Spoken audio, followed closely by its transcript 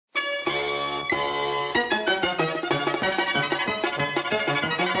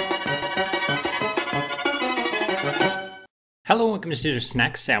Hello, welcome to Ceazor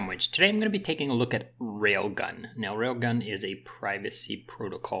Snack Sandwich. Today I'm going to be taking a look at RAILGUN. Now, RAILGUN is a privacy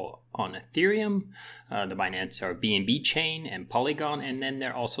protocol on Ethereum. The Mainnets are BNB chain and Polygon, and then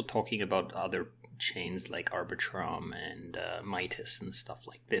they're also talking about other chains like Arbitrum and Midas and stuff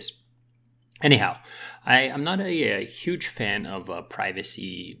like this. Anyhow, I'm not a huge fan of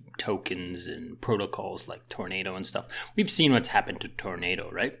privacy tokens and protocols like Tornado and stuff. We've seen what's happened to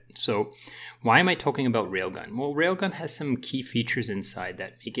Tornado, right? So why am I talking about RAILGUN? Well, RAILGUN has some key features inside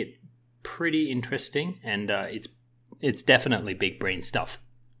that make it pretty interesting, and it's definitely big brain stuff.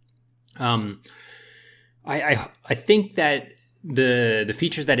 I think that the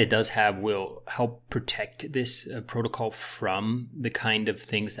features that it does have will help protect this protocol from the kind of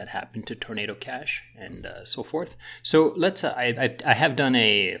things that happen to Tornado Cash and so forth. So let's I have done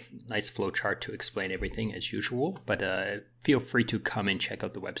a nice flowchart to explain everything as usual, but feel free to come and check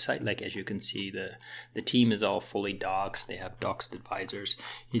out the website. Like, as you can see, the team is all fully doxed. They have doxed advisors.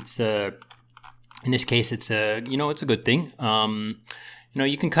 It's in this case, it's a good thing.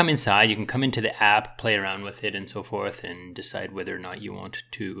 You can come inside, you can come into the app, play around with it and so forth, and decide whether or not you want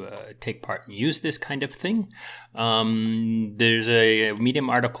to take part and use this kind of thing. There's a Medium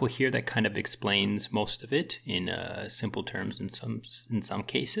article here that kind of explains most of it in simple terms in some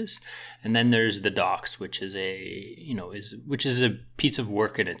cases. And then there's the docs, which is a piece of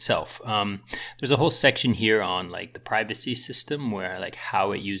work in itself. There's a whole section here on like the privacy system, where like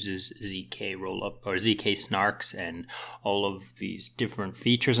how it uses ZK rollup or ZK snarks and all of these different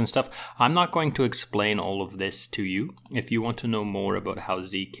features and stuff. I'm not going to explain all of this to you. If you want to know more about how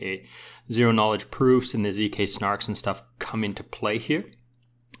ZK zero knowledge proofs and the ZK snarks and stuff come into play here,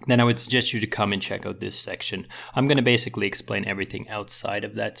 then I would suggest you to come and check out this section. I'm going to basically explain everything outside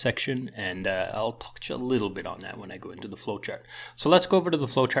of that section, and I'll touch a little bit on that when I go into the flowchart. So let's go over to the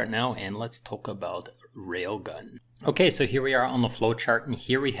flowchart now, and let's talk about RAILGUN. Okay, so here we are on the flowchart, and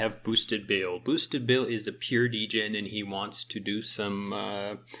here we have Boosted Bill. Boosted Bill is the pure degen, and he wants to do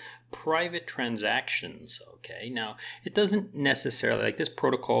some private transactions. Okay, now it doesn't necessarily, like this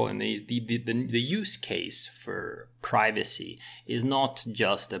protocol and the use case for privacy is not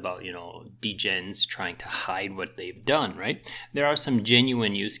just about degens trying to hide what they've done, right? There are some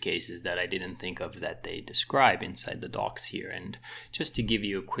genuine use cases that I didn't think of that they describe inside the docs here, and just to give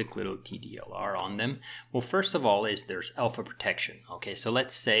you a quick little TDLR on them. Well, first of all is there's alpha protection. Okay, so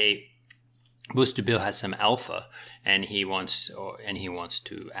let's say Boosted Bill has some alpha, and he wants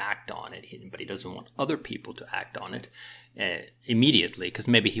to act on it, but he doesn't want other people to act on it immediately, because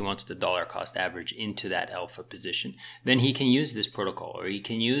maybe he wants the dollar cost average into that alpha position. Then he can use this protocol, or he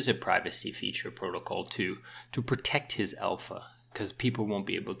can use a privacy feature protocol to protect his alpha, because people won't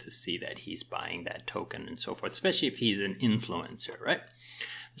be able to see that he's buying that token and so forth, especially if he's an influencer, right?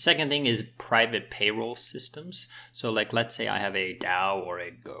 The second thing is private payroll systems. So like, let's say I have a DAO or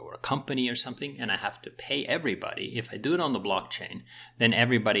a company or something, and I have to pay everybody. If I do it on the blockchain, then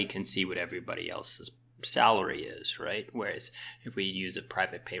everybody can see what everybody else's salary is, right? Whereas if we use a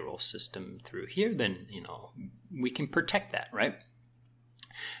private payroll system through here, then, we can protect that, right?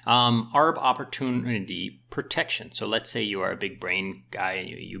 ARB opportunity protection. So let's say you are a big brain guy and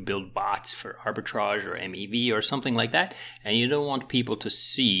you build bots for arbitrage or MEV or something like that, and you don't want people to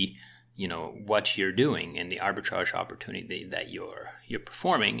see what you're doing and the arbitrage opportunity that you're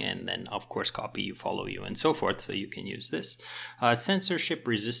performing, and then of course copy you, follow you, and so forth. So you can use this. Censorship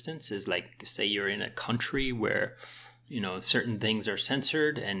resistance is like, say you're in a country where certain things are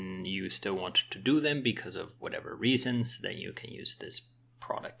censored and you still want to do them because of whatever reasons, then you can use this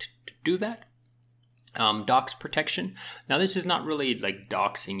product to do that. Dox protection. Now this is not really like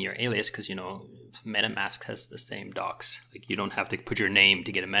doxing your alias, because MetaMask has the same docs. Like, you don't have to put your name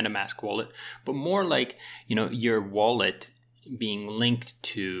to get a MetaMask wallet, but more like your wallet being linked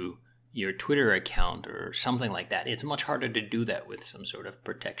to your Twitter account or something like that. It's much harder to do that with some sort of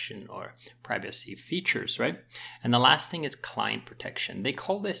protection or privacy features, right? And the last thing is client protection. They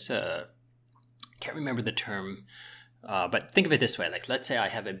call this can't remember the term. But think of it this way, like, let's say I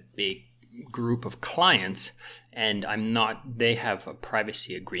have a big group of clients and they have a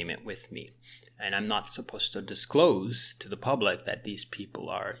privacy agreement with me, and I'm not supposed to disclose to the public that these people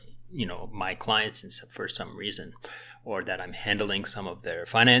are, my clients for some reason, or that I'm handling some of their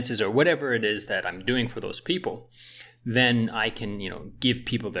finances or whatever it is that I'm doing for those people. Then I can, give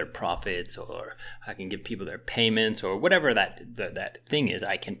people their profits, or I can give people their payments, or whatever that thing is.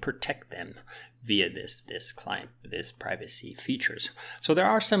 I can protect them via this privacy features. So there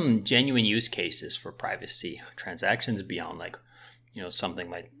are some genuine use cases for privacy transactions beyond like, something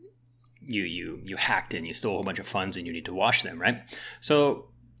like you hacked and you stole a whole bunch of funds and you need to wash them, right? So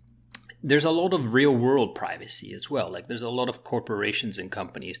there's a lot of real world privacy as well. Like there's a lot of corporations and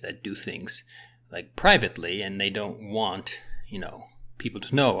companies that do things like privately, and they don't want, people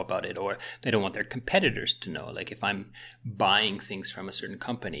to know about it, or they don't want their competitors to know. Like if I'm buying things from a certain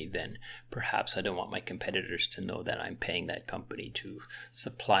company, then perhaps I don't want my competitors to know that I'm paying that company to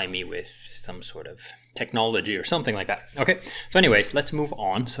supply me with some sort of technology or something like that. Okay, so anyways, let's move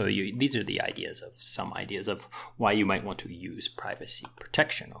on. So these are the some ideas of why you might want to use privacy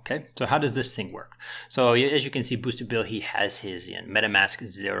protection. Okay, so how does this thing work? So as you can see, Boostable, he has his MetaMask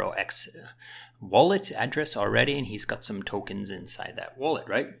 0x wallet address already, and he's got some tokens inside that wallet,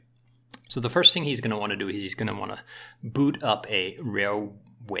 right? So the first thing he's going to want to do is he's going to want to boot up a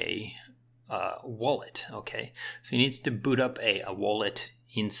Railway wallet. Okay, so he needs to boot up a wallet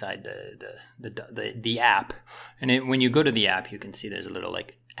inside the app, and when you go to the app, you can see there's a little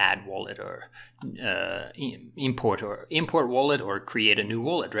like add wallet or import wallet or create a new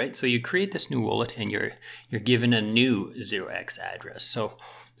wallet, right? So you create this new wallet, and you're given a new 0x address. So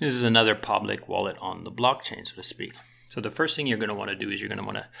this is another public wallet on the blockchain, so to speak. So the first thing you're going to want to do is you're going to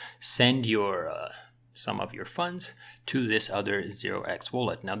want to send your some of your funds to this other 0x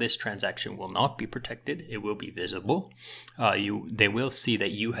wallet. Now this transaction will not be protected. It will be visible. They will see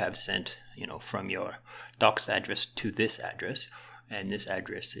that you have sent, from your docs address to this address, and this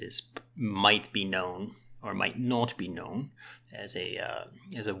address might be known or might not be known as a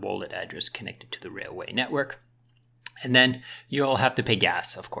wallet address connected to the Railway network. And then you'll have to pay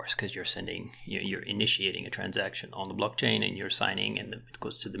gas, of course, because you're initiating a transaction on the blockchain, and you're signing, and it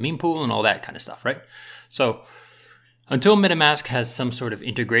goes to the meme pool and all that kind of stuff, right? So until MetaMask has some sort of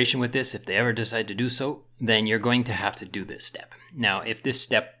integration with this, if they ever decide to do so, then you're going to have to do this step. Now, if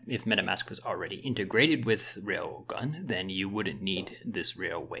MetaMask was already integrated with RAILGUN, then you wouldn't need this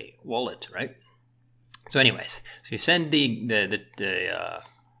Railway wallet, right? So anyways, so you send the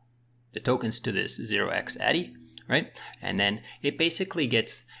tokens to this 0x Addy, right? And then it basically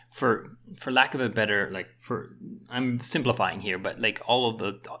gets, for lack of a better, I'm simplifying here, but like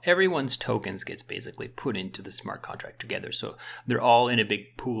everyone's tokens gets basically put into the smart contract together. So they're all in a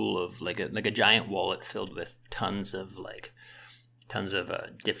big pool of like a giant wallet filled with tons of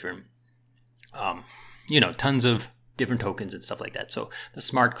different, tons of different tokens and stuff like that. So the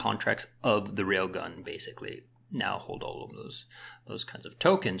smart contracts of the RAILGUN basically now hold all of those kinds of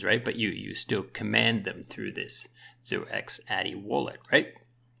tokens, right? But you still command them through this 0x Addy wallet, right?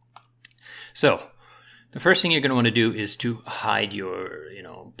 So the first thing you're going to want to do is to hide your,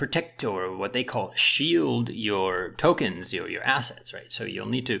 protect, or what they call shield your tokens, your assets, right? So you'll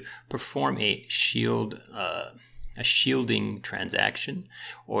need to perform a shielding transaction,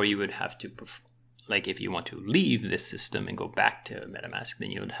 or you would have to, if you want to leave this system and go back to MetaMask,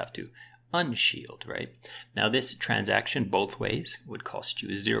 then you would have to unshield, right? Now this transaction both ways would cost you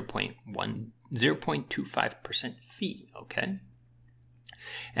 0.25% fee, okay?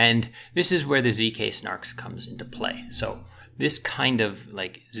 And this is where the ZK snarks comes into play. So this kind of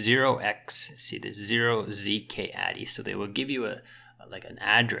 0x, see the 0 ZK Addy, so they will give you an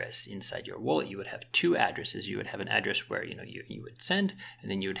address inside your wallet. You would have two addresses. You would have an address where you would send,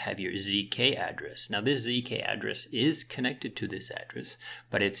 and then you would have your ZK address. Now this ZK address is connected to this address,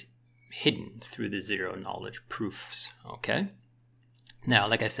 but it's hidden through the zero knowledge proofs, okay? Now,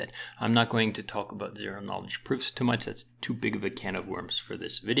 like I said, I'm not going to talk about zero knowledge proofs too much. That's too big of a can of worms for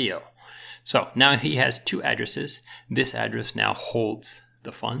this video. So now he has two addresses. This address now holds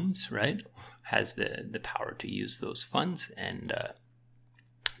the funds, right? Has the power to use those funds, and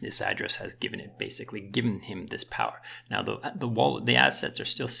this address has basically given him this power. Now the assets are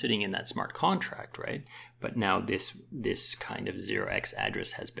still sitting in that smart contract, right? But now this kind of 0x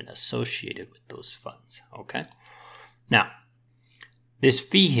address has been associated with those funds, okay? Now, this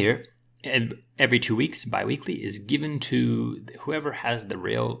fee here, every 2 weeks, bi-weekly, is given to whoever has the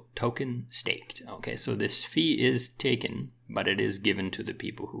Rail token staked, okay? So this fee is taken, but it is given to the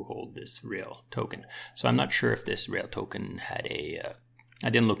people who hold this Rail token. So I'm not sure if this Rail token had I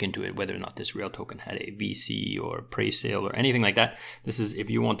didn't look into it, whether or not this Rail token had a VC or pre-sale or anything like that. This is,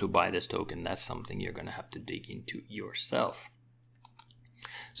 if you want to buy this token, that's something you're going to have to dig into yourself.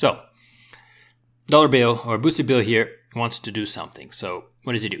 So, Dollar Bill or Boosted Bill here wants to do something. So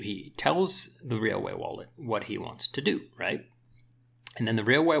what does he do? He tells the Railway wallet what he wants to do, right? And then the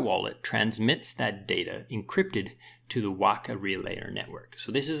Railway wallet transmits that data encrypted to the Waka Relayer network.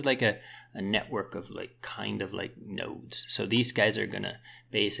 So this is like a network of kind of nodes. So these guys are going to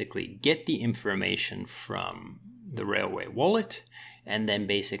basically get the information from the Railway wallet and then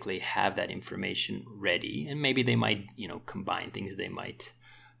basically have that information ready. And maybe they might, combine things. They might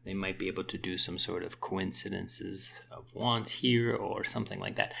They might be able to do some sort of coincidences of wants here or something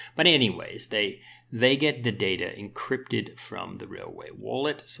like that. But anyways, they get the data encrypted from the Railway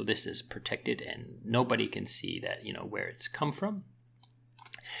wallet. So this is protected and nobody can see that, where it's come from.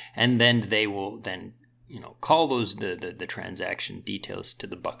 And then they will then call those the transaction details to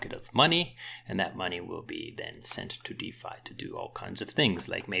the bucket of money, and that money will be then sent to DeFi to do all kinds of things,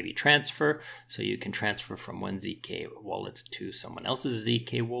 like maybe transfer. So you can transfer from one ZK wallet to someone else's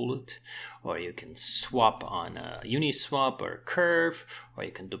ZK wallet, or you can swap on a Uniswap or a Curve, or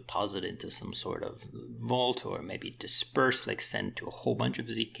you can deposit into some sort of vault, or maybe disperse, like send to a whole bunch of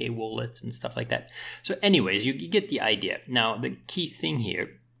ZK wallets and stuff like that. So anyways, you get the idea. Now, the key thing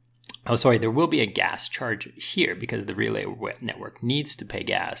here, there will be a gas charge here because the relay network needs to pay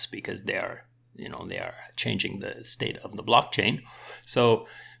gas because they are changing the state of the blockchain. So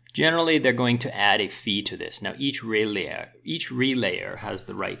generally, they're going to add a fee to this. Now, each relayer has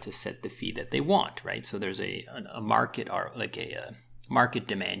the right to set the fee that they want, right? So there's a market, or like a market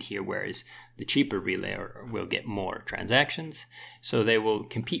demand here, whereas the cheaper relayer will get more transactions. So they will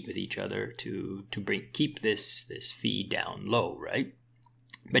compete with each other to keep this fee down low, right?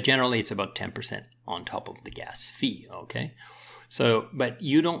 But generally, it's about 10% on top of the gas fee, okay? So, but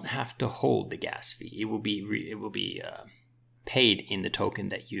you don't have to hold the gas fee. It will be paid in the token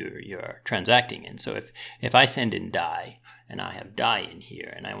that you're transacting in. So if I send in DAI, and I have DAI in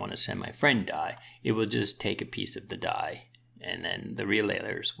here, and I want to send my friend DAI, it will just take a piece of the DAI, and then the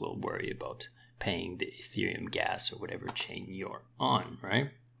relayers will worry about paying the Ethereum gas or whatever chain you're on, right?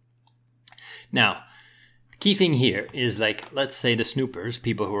 Now, key thing here is, like, let's say the snoopers,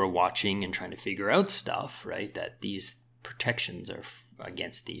 people who are watching and trying to figure out stuff, right, that these protections are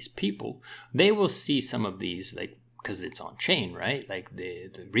against these people, they will see some of these, like, because it's on chain, right, like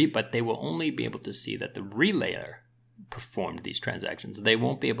but they will only be able to see that the relayer performed these transactions. They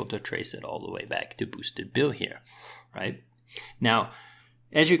won't be able to trace it all the way back to Boosted Bill here, right? Now,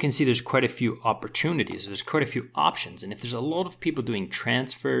 as you can see, there's quite a few opportunities. There's quite a few options. And if there's a lot of people doing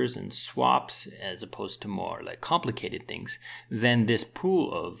transfers and swaps as opposed to more like complicated things, then this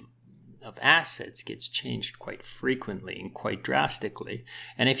pool of assets gets changed quite frequently and quite drastically.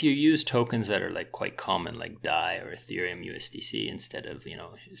 And if you use tokens that are like quite common, like DAI or Ethereum USDC instead of,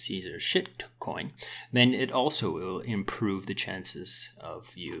 Ceazor shitcoin, then it also will improve the chances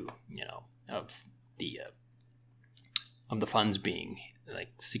of the funds being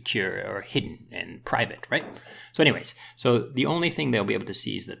like secure or hidden and private, right? So anyways, so the only thing they'll be able to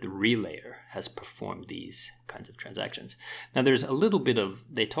see is that the relayer has performed these kinds of transactions. Now there's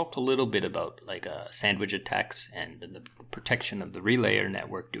they talked a little bit about like sandwich attacks and the protection of the relayer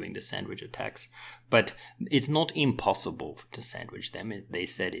network doing the sandwich attacks, but it's not impossible to sandwich them. They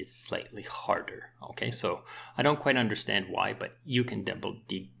said it's slightly harder, okay? So I don't quite understand why, but you can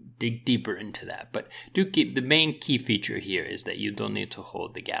dig deeper into that. But the main key feature here is that you don't need to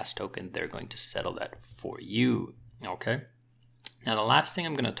hold the gas token. They're going to settle that for you, okay? Now, the last thing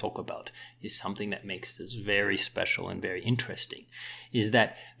I'm going to talk about is something that makes this very special and very interesting, is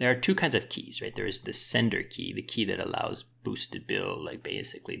that there are two kinds of keys, right? There is the sender key, the key that allows Boosted Bill, like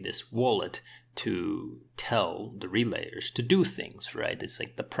basically this wallet, to tell the relayers to do things, right? It's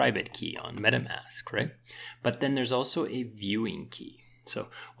like the private key on MetaMask, right? But then there's also a viewing key. So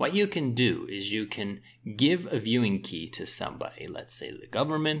what you can do is you can give a viewing key to somebody, let's say the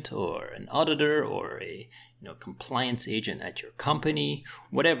government or an auditor or a compliance agent at your company,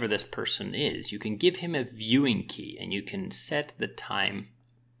 whatever this person is. You can give him a viewing key and you can set the time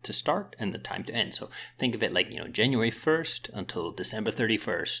to start and the time to end. So think of it like, January 1st until December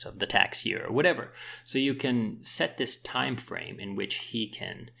 31st of the tax year or whatever. So you can set this time frame in which he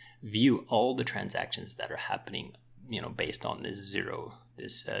can view all the transactions that are happening based on this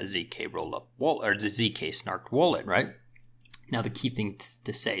ZK rollup wallet or the ZK snarked wallet, right? Now, the key thing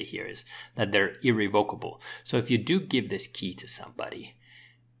to say here is that they're irrevocable. So if you do give this key to somebody,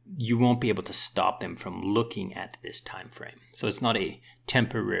 you won't be able to stop them from looking at this time frame. So it's not a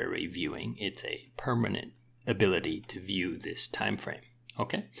temporary viewing, it's a permanent ability to view this time frame.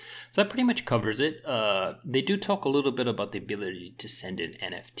 Okay, so that pretty much covers it. They do talk a little bit about the ability to send in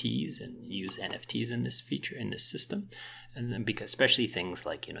NFTs and use NFTs in this feature, in this system. And then because especially things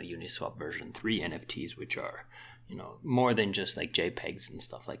like, Uniswap version 3 NFTs, which are, more than just like JPEGs and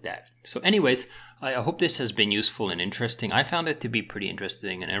stuff like that. So anyways, I hope this has been useful and interesting. I found it to be pretty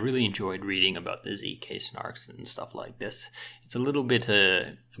interesting, and I really enjoyed reading about the ZK snarks and stuff like this. It's a little bit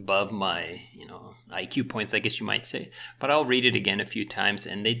above my, IQ points, I guess you might say, but I'll read it again a few times,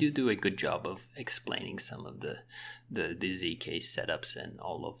 and they do a good job of explaining some of the ZK setups and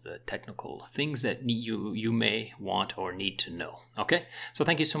all of the technical things that you may want or need to know. Okay, so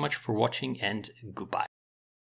thank you so much for watching, and goodbye.